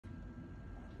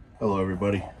Hello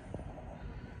everybody.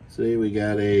 Today we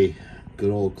got a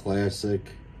good old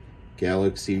classic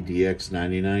Galaxy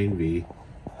DX99V.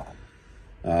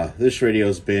 This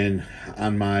radio's been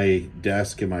on my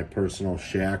desk in my personal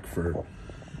shack for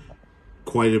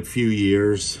quite a few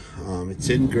years. It's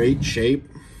in great shape.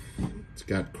 It's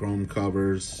got chrome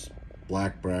covers,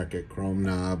 black bracket, chrome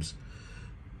knobs.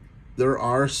 There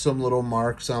are some little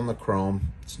marks on the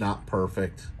chrome. It's not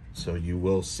perfect, so you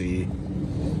will see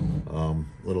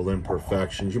little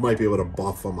imperfections. You might be able to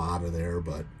buff them out of there,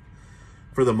 but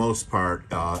for the most part,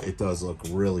 it does look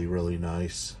really, really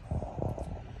nice.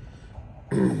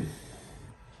 The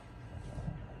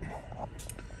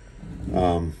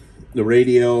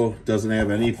radio doesn't have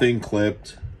anything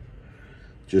clipped,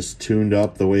 just tuned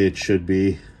up the way it should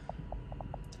be.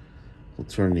 We'll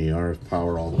turn the RF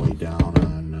power all the way down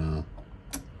on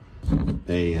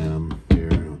AM.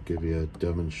 Here, I'll give you a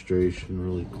demonstration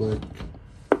really quick.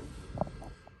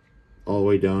 All the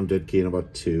way down, dead key in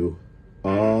about 2.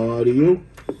 Audio,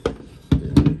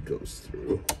 and it goes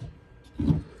through.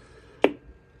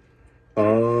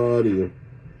 Audio,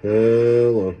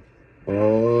 hello,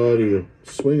 audio,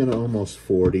 swinging at almost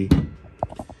 40.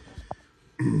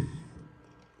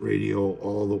 Radio,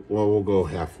 well, we'll go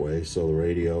halfway, so the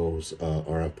radio's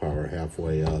RF power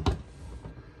halfway up.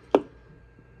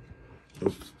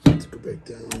 Oops, let's go back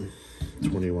down.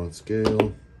 20 watt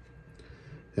scale.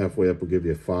 Halfway up will give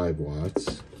you 5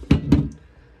 watts.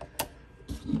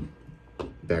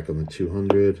 Back on the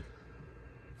 200.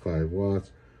 5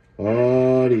 watts.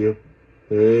 Audio.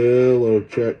 Hello,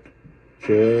 check.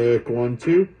 Check 1,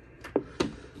 2.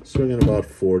 Swinging about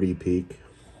 40 peak.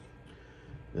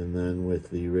 And then with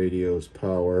the radio's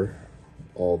power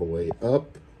all the way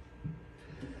up.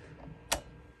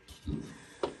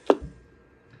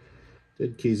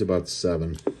 Dead key's about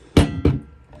 7.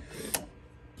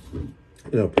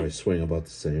 It'll probably swing about the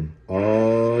same.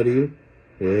 Audio.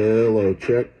 Hello,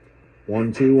 check.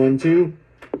 1, 2, 1, 2.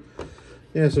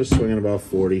 Yeah, so swinging about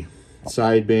 40.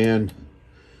 Sideband.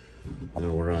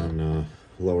 Now we're on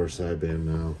lower sideband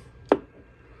now.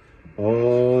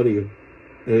 Audio.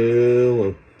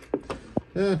 Hello.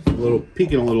 Yeah,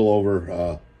 peaking a little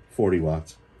over 40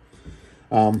 watts.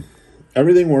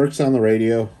 Everything works on the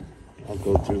radio. I'll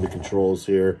go through the controls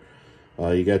here.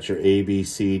 You got your A, B,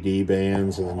 C, D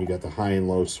bands, and then you got the high and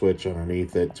low switch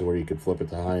underneath it to where you can flip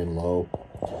it to high and low.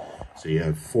 So you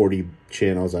have 40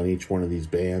 channels on each one of these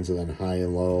bands, and then high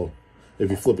and low.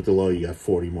 If you flip it to low, you got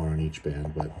 40 more on each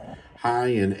band. But high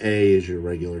and A is your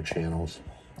regular channels.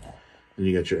 And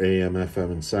you got your AM,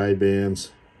 FM, and side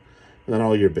bands. And then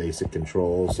all your basic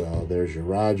controls. There's your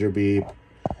Roger beep.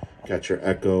 Got your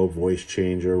echo, voice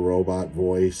changer, robot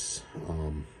voice.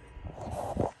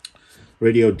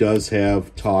 Radio does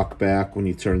have talk back when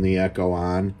you turn the echo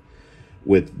on.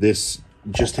 With this,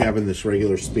 just having this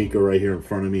regular speaker right here in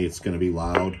front of me, it's going to be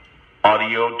loud.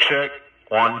 Audio check.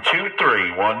 1, 2,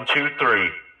 3. 1, 2, 3.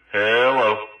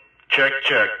 Hello. Check,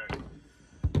 check.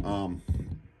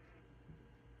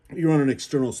 You run an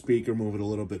external speaker, move it a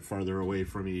little bit farther away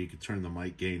from you. You can turn the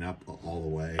mic gain up all the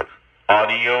way.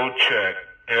 Audio check.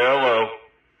 Hello.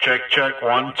 Check, check.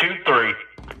 1, 2, 3.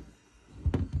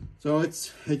 So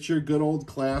it's your good old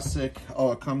classic.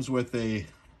 Oh, it comes with a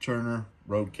Turner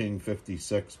Road King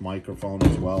 56 microphone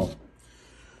as well.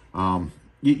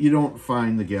 You don't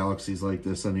find the Galaxies like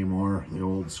this anymore. The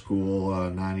old school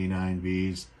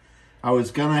 99Vs. I was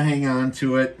gonna hang on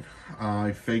to it.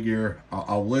 I figure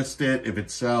I'll list it. If it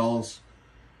sells,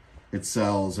 it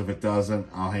sells. If it doesn't,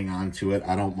 I'll hang on to it.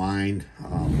 I don't mind.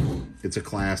 It's a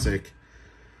classic.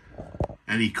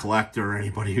 Any collector,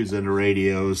 anybody who's into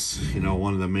radios, you know,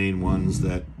 one of the main ones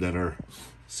that are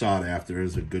sought after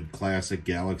is a good classic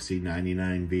Galaxy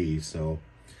 99V. So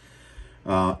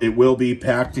it will be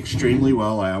packed extremely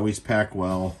well. I always pack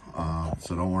well,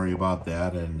 so don't worry about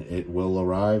that. And it will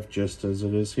arrive just as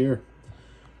it is here.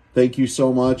 Thank you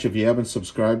so much. If you haven't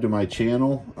subscribed to my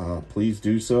channel, please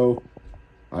do so.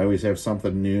 I always have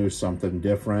something new, something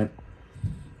different.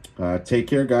 Take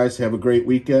care, guys. Have a great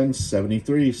weekend.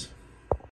 73s.